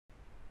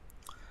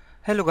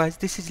Hello guys,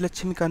 this is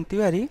Lakshmikant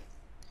Tiwari.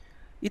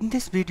 In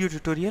this video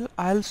tutorial,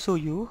 I'll show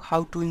you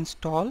how to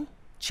install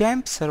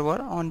XAMPP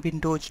server on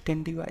Windows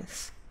 10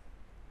 device.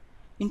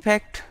 In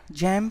fact,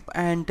 XAMPP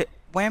and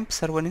WAMP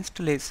server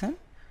installation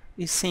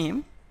is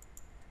same.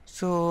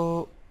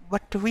 So,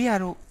 but we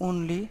are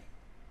only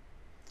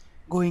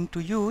going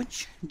to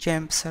use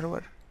XAMPP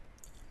server.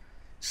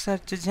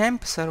 Search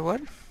XAMPP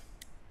server.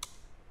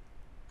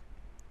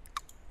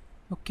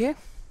 Okay.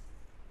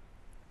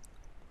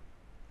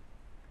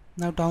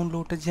 Now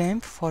download a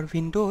XAMPP for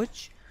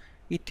Windows.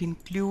 It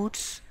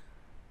includes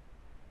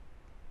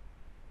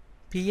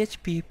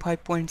PHP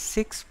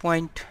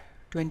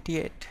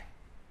 5.6.28.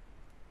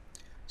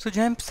 So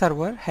XAMPP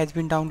server has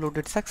been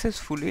downloaded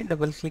successfully.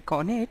 Double click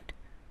on it.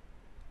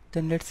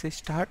 Then let's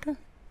start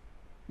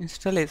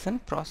installation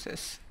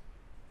process.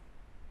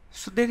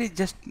 So there is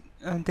just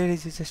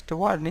a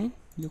warning.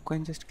 You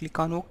can just click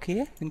on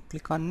OK, then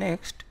click on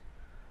next,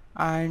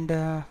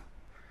 and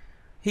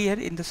here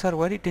in the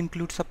server it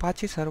includes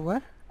Apache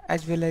server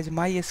as well as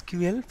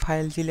MySQL,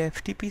 FileZilla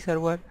FTP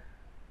server,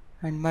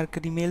 and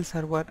Mercury mail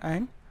server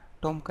and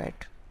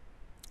Tomcat.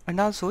 And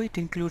also it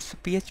includes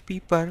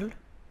PHP Perl,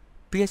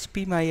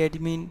 PHP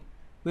MyAdmin,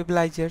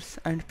 Webligers,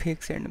 and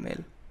Fake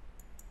Sendmail.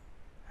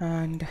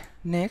 And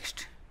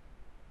next,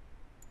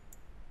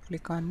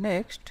 click on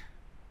next,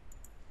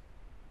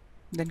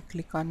 then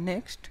click on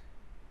next.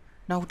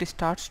 Now it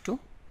starts to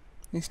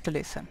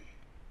installation.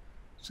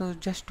 So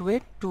just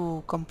wait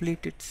to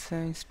complete its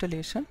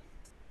installation.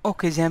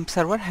 Okay, XAMPP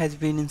server has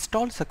been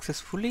installed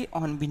successfully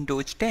on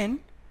Windows 10.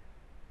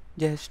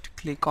 Just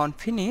click on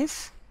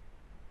finish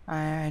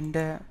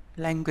and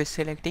language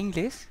select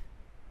English.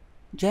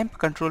 XAMPP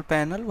control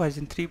panel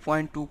version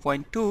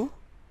 3.2.2,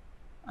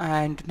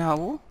 and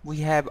now we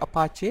have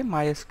Apache,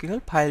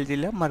 MySQL,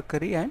 FileZilla,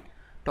 Mercury, and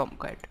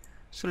Tomcat.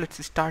 So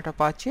let's start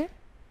Apache.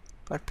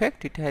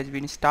 Perfect, it has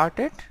been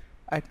started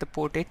at the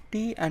port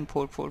 80 and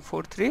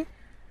 443,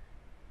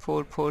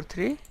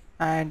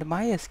 and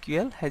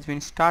MySQL has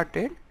been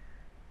started,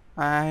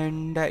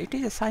 and it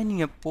is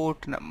assigning a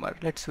port number.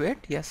 Let's wait.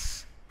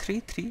 Yes,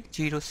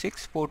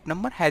 3306 port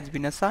number has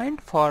been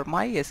assigned for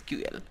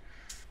MySQL.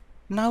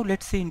 Now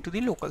let's see into the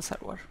local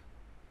server.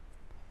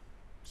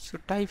 So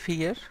type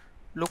here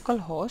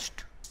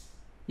localhost.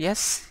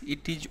 Yes,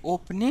 it is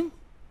opening.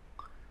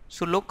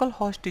 So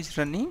localhost is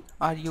running,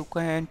 or you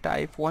can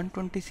type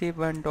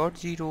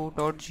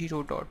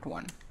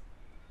 127.0.0.1.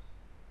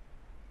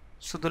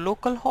 So the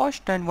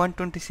localhost and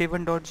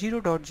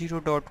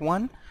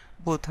 127.0.0.1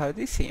 both are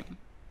the same.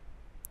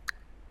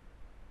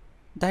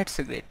 That's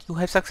great. You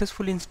have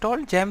successfully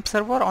installed XAMPP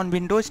server on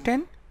Windows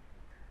 10.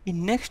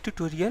 In next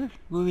tutorial,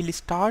 we will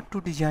start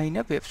to design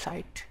a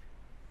website.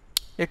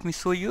 Let me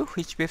show you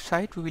which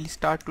website we will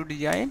start to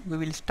design. We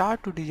will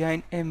start to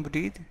design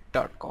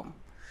mbreathe.com.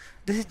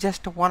 This is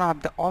just one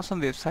of the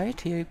awesome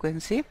website. Here you can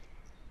see.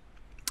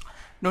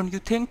 Don't you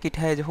think it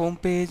has a home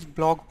page,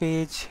 blog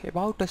page,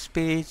 about us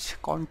page,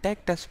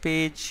 contact us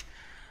page,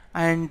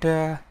 and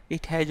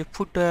it has a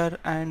footer,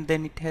 and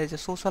then it has a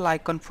social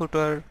icon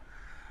footer,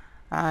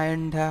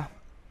 and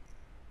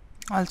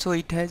also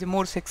it has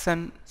more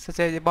section such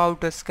as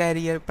about us,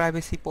 career,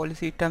 privacy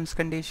policy, terms,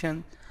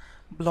 conditions,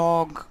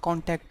 blog,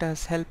 contact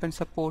us, help and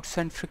support,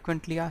 send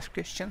frequently asked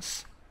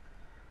questions.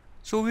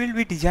 So we will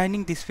be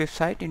designing this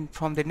website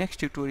from the next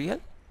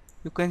tutorial.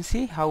 You can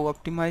see how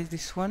optimize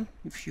this one.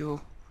 If you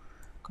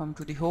come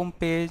to the home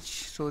page,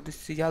 so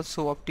this is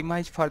also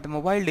optimized for the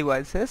mobile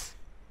devices.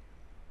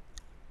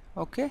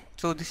 Okay,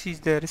 so this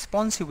is the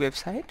responsive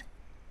website.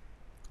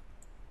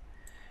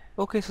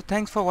 Okay, so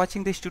thanks for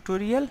watching this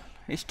tutorial.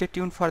 Stay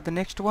tuned for the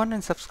next one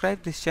and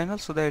subscribe this channel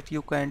so that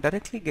you can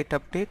directly get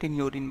update in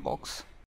your inbox.